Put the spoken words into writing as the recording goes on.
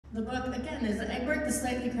The book, again, is Eggbert, the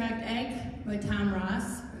Slightly Cracked Egg by Tom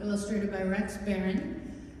Ross, illustrated by Rex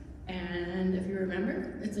Barron. And if you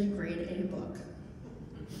remember, it's a grade A book.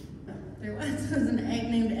 There once was an egg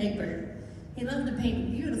named Eggbert. He loved to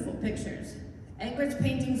paint beautiful pictures. Egbert's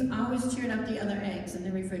paintings always cheered up the other eggs in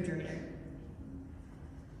the refrigerator.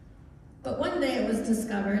 But one day it was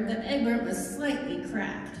discovered that Eggbert was slightly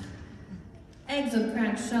cracked. Eggs with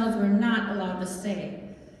cracked shells were not allowed to stay.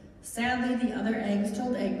 Sadly, the other eggs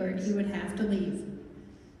told Eggbert he would have to leave.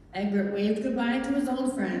 Eggbert waved goodbye to his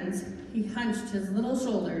old friends. He hunched his little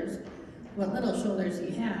shoulders, what little shoulders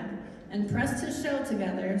he had, and pressed his shell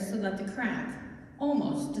together so that the crack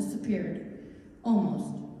almost disappeared.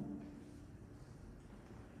 Almost.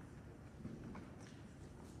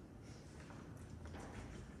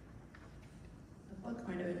 The book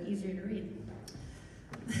might have been easier to read.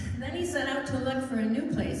 Then he set out to look for a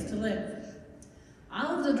new place to live.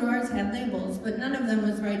 All of the drawers had labels, but none of them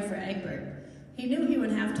was right for Eggbert. He knew he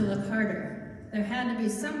would have to look harder. There had to be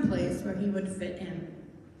some place where he would fit in.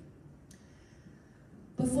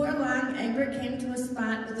 Before long, Eggbert came to a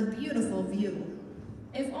spot with a beautiful view.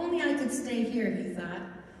 If only I could stay here, he thought.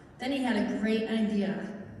 Then he had a great idea.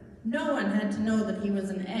 No one had to know that he was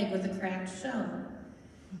an egg with a cracked shell.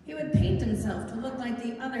 He would paint himself to look like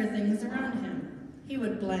the other things around him. He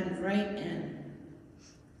would blend right in.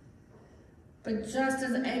 But just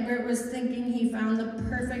as Eggbert was thinking he found the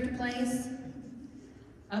perfect place,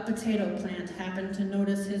 a potato plant happened to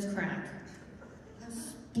notice his crack.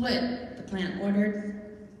 Split, the plant ordered.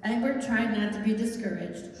 Eggbert tried not to be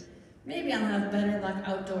discouraged. Maybe I'll have better luck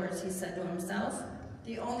outdoors, he said to himself.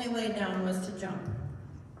 The only way down was to jump.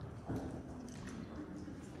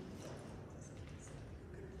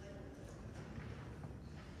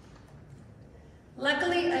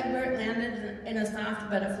 Luckily, Eggbert landed in a soft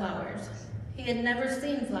bed of flowers. He had never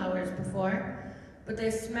seen flowers before, but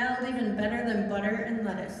they smelled even better than butter and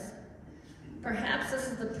lettuce. Perhaps this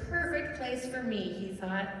is the perfect place for me, he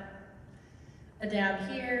thought. A dab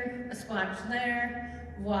here, a splotch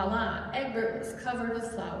there, voila, Eggbert was covered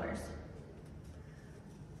with flowers.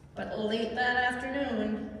 But late that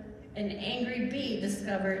afternoon, an angry bee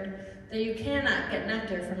discovered that you cannot get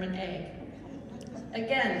nectar from an egg.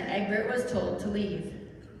 Again, Eggbert was told to leave.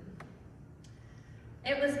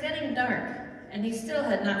 It was getting dark, and he still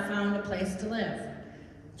had not found a place to live.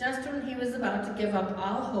 Just when he was about to give up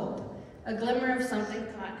all hope, a glimmer of something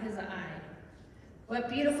caught his eye. "What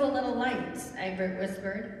beautiful little lights," Eggbert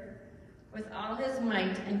whispered. With all his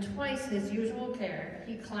might and twice his usual care,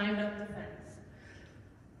 he climbed up the fence.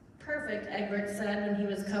 "Perfect," Eggbert said when he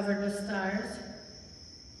was covered with stars.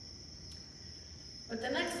 But the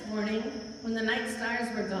next morning, when the night stars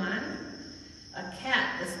were gone, a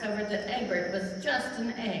cat discovered that Eggbert was just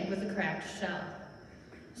an egg with a cracked shell.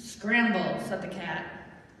 "Scramble," said the cat.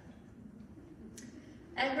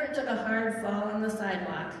 Eggbert took a hard fall on the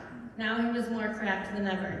sidewalk. Now he was more cracked than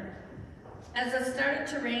ever. As it started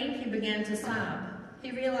to rain, he began to sob.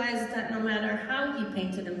 He realized that no matter how he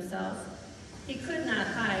painted himself, he could not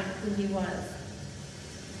hide who he was.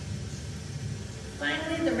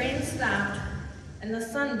 Finally, the rain stopped, and the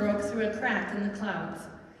sun broke through a crack in the clouds.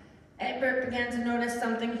 Eggbert began to notice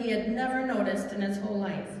something he had never noticed in his whole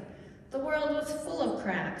life. The world was full of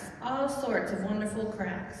cracks, all sorts of wonderful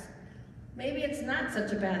cracks. Maybe it's not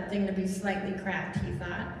such a bad thing to be slightly cracked, he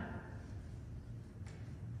thought.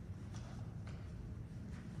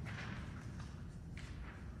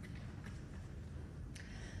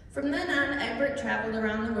 From then on, Eggbert traveled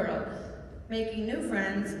around the world, making new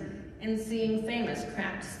friends and seeing famous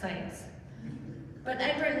cracked sights. But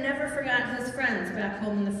Eggbert never forgot his friends back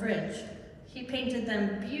home in the fridge. He painted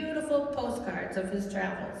them beautiful postcards of his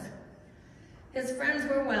travels. His friends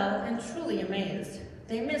were well and truly amazed.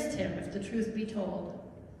 They missed him, if the truth be told.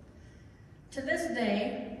 To this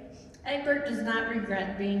day, Eggbert does not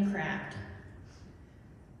regret being cracked.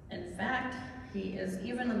 In fact, he is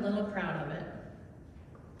even a little proud of it.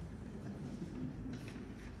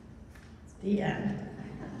 The end.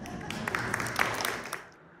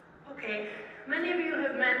 Okay, many of you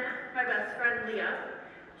have met my best friend, Leah.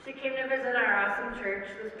 She came to visit our awesome church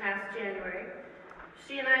this past January.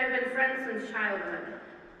 She and I have been friends since childhood.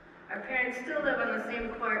 Our parents still live on the same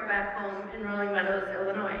court back home in Rolling Meadows,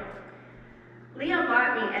 Illinois. Leah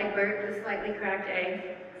bought me Eggbert, the Slightly Cracked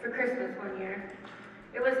Egg, for Christmas one year.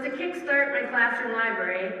 It was to kickstart my classroom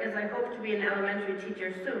library, as I hope to be an elementary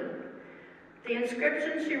teacher soon. The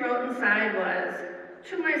inscription she wrote inside was,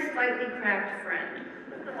 "To my slightly cracked friend."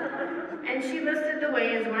 And she listed the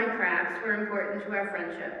ways my cracks were important to our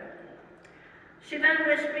friendship. She then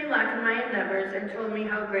wished me luck in my endeavors and told me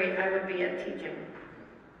how great I would be at teaching.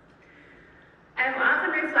 I have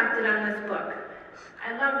often reflected reflected on this book.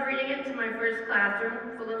 I loved reading it to my first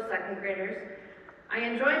classroom full of second graders. I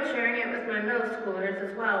enjoyed sharing it with my middle schoolers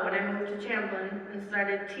as well when I moved to Champlin and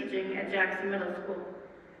started teaching at Jackson Middle School.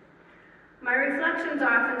 My reflections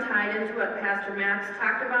often tied into what Pastor Max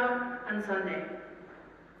talked about on Sunday.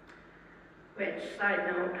 Which,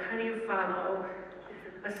 side note, how do you follow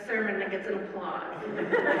a sermon that gets an applause?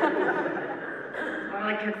 All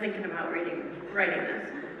I kept thinking about writing this.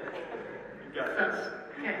 So,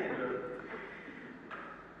 okay.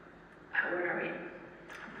 Where are we?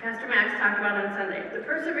 Pastor Max talked about on Sunday, the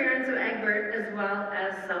perseverance of Eggbert as well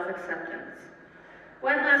as self-acceptance.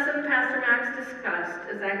 One lesson Pastor Max discussed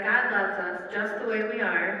is that God loves us just the way we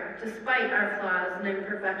are, despite our flaws and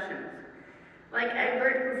imperfections. Like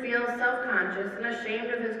Eggbert, who feels self-conscious and ashamed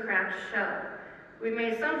of his cracked shell, we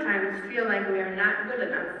may sometimes feel like we are not good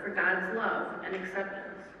enough for God's love and acceptance.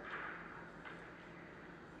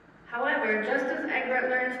 However, just as Eggbert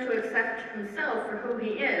learns to accept himself for who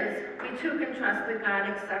he is, we too can trust that God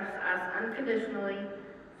accepts us unconditionally,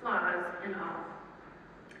 flaws and all.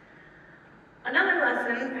 Another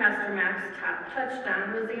lesson Pastor Max touched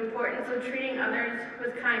on was the importance of treating others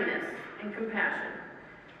with kindness and compassion.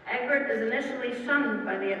 Eggbert is initially shunned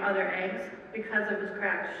by the other eggs because of his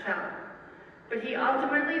cracked shell, but he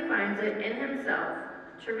ultimately finds it in himself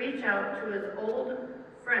to reach out to his old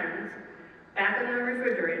friends back in the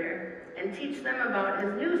refrigerator and teach them about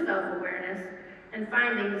his new self-awareness and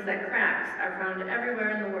findings that cracks are found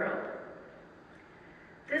everywhere in the world.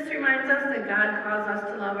 This reminds us that God calls us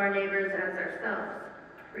to love our neighbors as ourselves,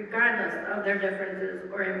 regardless of their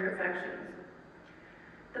differences or imperfections.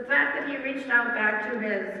 The fact that he reached out back to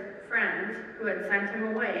his friends who had sent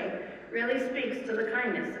him away really speaks to the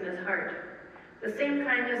kindness in his heart, the same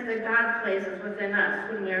kindness that God places within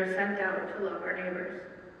us when we are sent out to love our neighbors.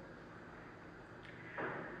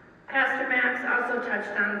 Pastor Max also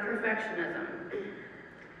touched on perfectionism.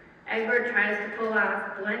 Eggbert tries to pull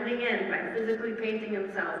off blending in by physically painting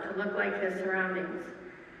himself to look like his surroundings.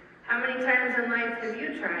 How many times in life have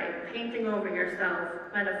you tried painting over yourself,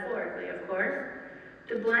 metaphorically of course,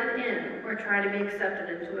 to blend in or try to be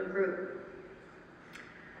accepted into a group?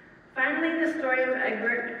 Finally, the story of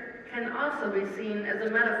Eggbert can also be seen as a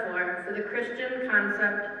metaphor for the Christian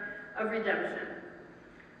concept of redemption.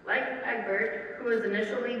 Like Eggbert, who was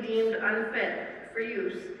initially deemed unfit for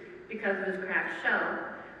use because of his cracked shell,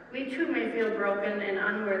 we too may feel broken and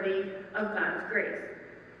unworthy of God's grace.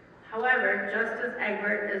 However, just as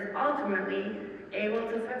Eggbert is ultimately able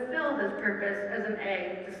to fulfill his purpose as an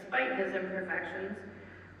egg despite his imperfections,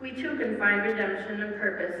 we too can find redemption and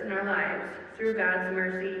purpose in our lives through God's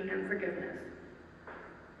mercy and forgiveness.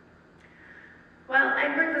 While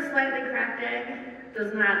Eggbert the slightly cracked egg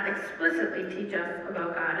does not explicitly teach us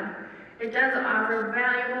about God, it does offer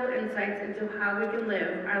valuable insights into how we can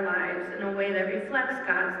live our lives in a way that reflects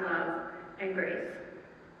God's love and grace.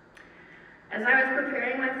 As I was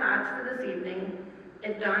preparing my thoughts for this evening,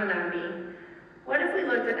 it dawned on me, what if we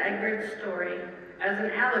looked at Egbert's story as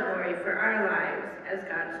an allegory for our lives as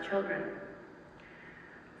God's children?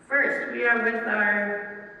 First, we are with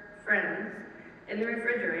our friends in the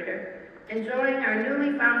refrigerator, enjoying our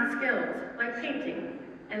newly found skills, like painting,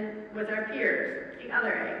 and with our peers, the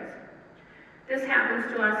other eggs. This happens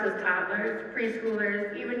to us as toddlers,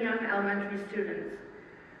 preschoolers, even young elementary students.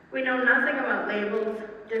 We know nothing about labels,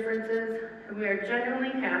 differences, and we are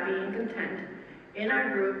genuinely happy and content in our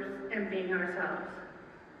groups and being ourselves.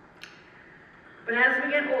 But as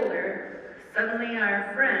we get older, suddenly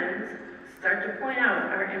our friends start to point out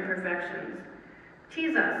our imperfections,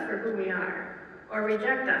 tease us for who we are, or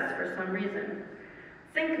reject us for some reason.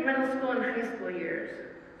 Think middle school and high school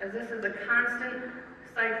years, as this is a constant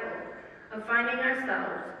cycle of finding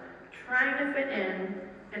ourselves, trying to fit in,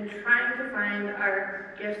 and trying to find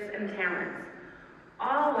our gifts and talents,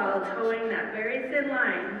 all while towing that very thin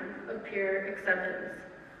line of pure acceptance.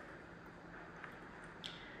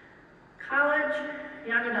 College,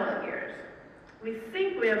 young adult years. We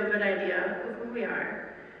think we have a good idea of who we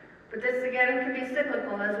are, but this again can be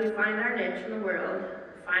cyclical as we find our niche in the world,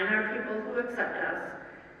 find our people who accept us,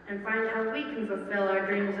 and find how we can fulfill our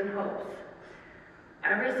dreams and hopes.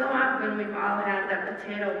 Every so often, we've all had that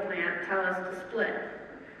potato plant tell us to split,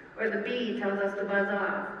 or the bee tells us to buzz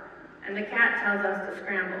off, and the cat tells us to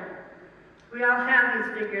scramble. We all have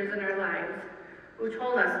these figures in our lives who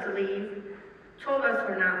told us to leave, told us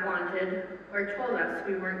we're not wanted, or told us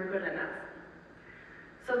we weren't good enough.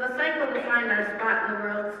 So the cycle to find our spot in the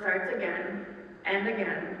world starts again and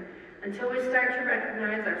again, until we start to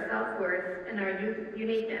recognize our self-worth and our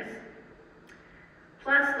uniqueness.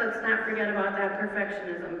 Plus, let's not forget about that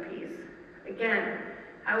perfectionism piece. Again,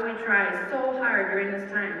 how we try so hard during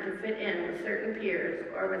this time to fit in with certain peers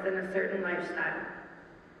or within a certain lifestyle.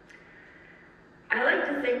 I like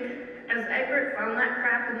to think, as Eggbert found that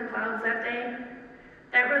crack in the clouds that day,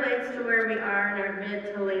 that relates to where we are in our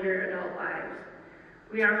mid to later adult lives.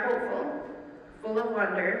 We are hopeful, full of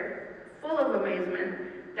wonder, full of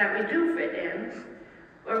amazement that we do fit in,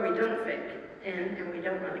 or we don't fit in and we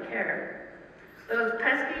don't really care. Those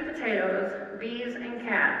pesky potatoes, bees, and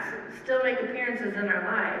cats still make appearances in our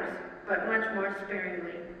lives, but much more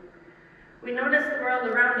sparingly. We notice the world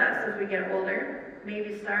around us as we get older,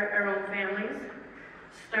 maybe start our own families,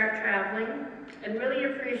 start traveling, and really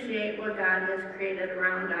appreciate what God has created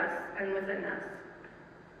around us and within us.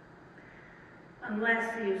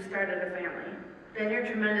 Unless you've started a family, then you're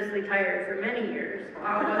tremendously tired for many years,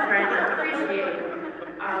 all while trying to appreciate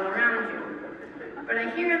all around you. But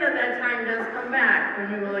I hear that that time does come back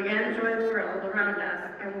when we will again enjoy the world around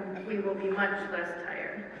us and we will be much less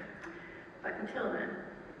tired. But until then,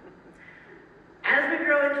 as we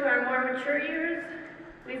grow into our more mature years,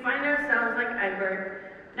 we find ourselves like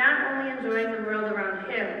Eggbert, not only enjoying the world around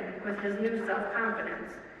him with his new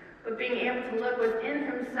self-confidence, but being able to look within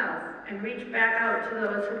himself and reach back out to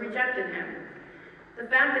those who rejected him. The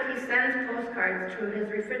fact that he sends postcards to his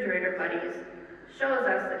refrigerator buddies shows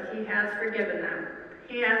us that he has forgiven them.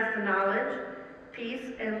 He has the knowledge,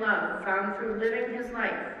 peace, and love found through living his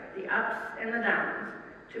life, the ups and the downs,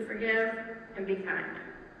 to forgive and be kind.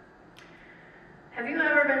 Have you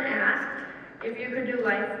ever been asked if you could do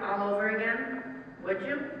life all over again? Would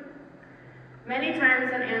you? Many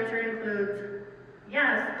times an answer includes,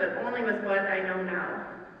 yes, but only with what I know now.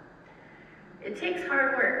 It takes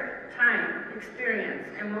hard work, time, experience,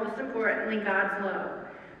 and most importantly, God's love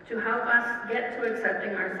to help us get to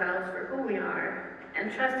accepting ourselves for who we are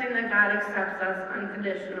and trusting that God accepts us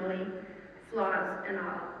unconditionally, flaws and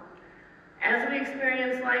all. As we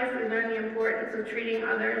experience life, we learn the importance of treating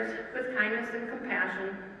others with kindness and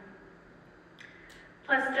compassion.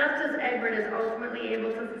 Plus, just as Eggbert is ultimately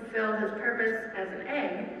able to fulfill his purpose as an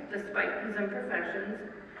egg, despite his imperfections,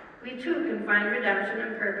 we too can find redemption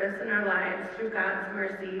and purpose in our lives through God's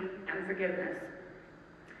mercy and forgiveness.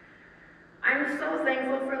 I'm so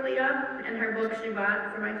thankful for Leah and her book she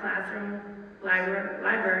bought for my classroom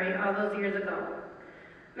library all those years ago.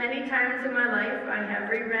 Many times in my life, I have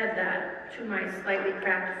reread that to my slightly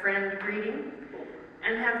cracked friend greeting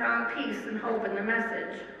and have found peace and hope in the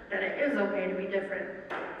message that it is okay to be different.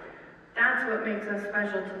 That's what makes us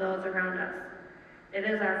special to those around us. It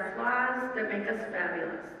is our flaws that make us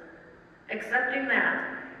fabulous. Accepting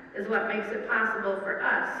that is what makes it possible for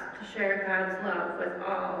us to share God's love with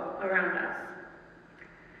all around us.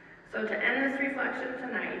 So to end this reflection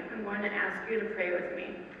tonight, I'm going to ask you to pray with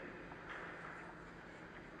me.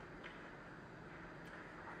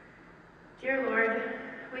 Dear Lord,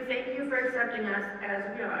 we thank you for accepting us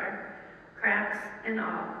as we are, cracks and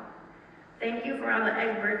all. Thank you for all the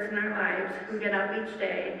Eggberts in our lives who get up each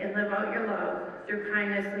day and live out your love through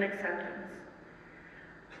kindness and acceptance.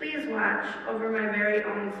 Please watch over my very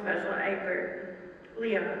own special Eggbert,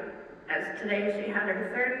 Leah, as today she had her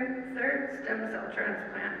third stem cell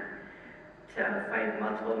transplant to fight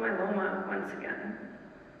multiple myeloma once again.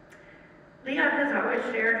 Leah has always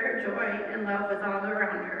shared her joy and love with all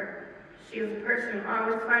around her. She is a person who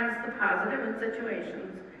always finds the positive in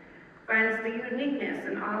situations, finds the uniqueness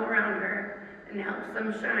in all around her, and helps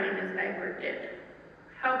them shine as Eggbert did.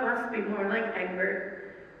 Help us be more like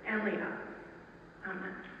Eggbert and Leah.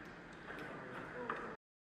 Amen.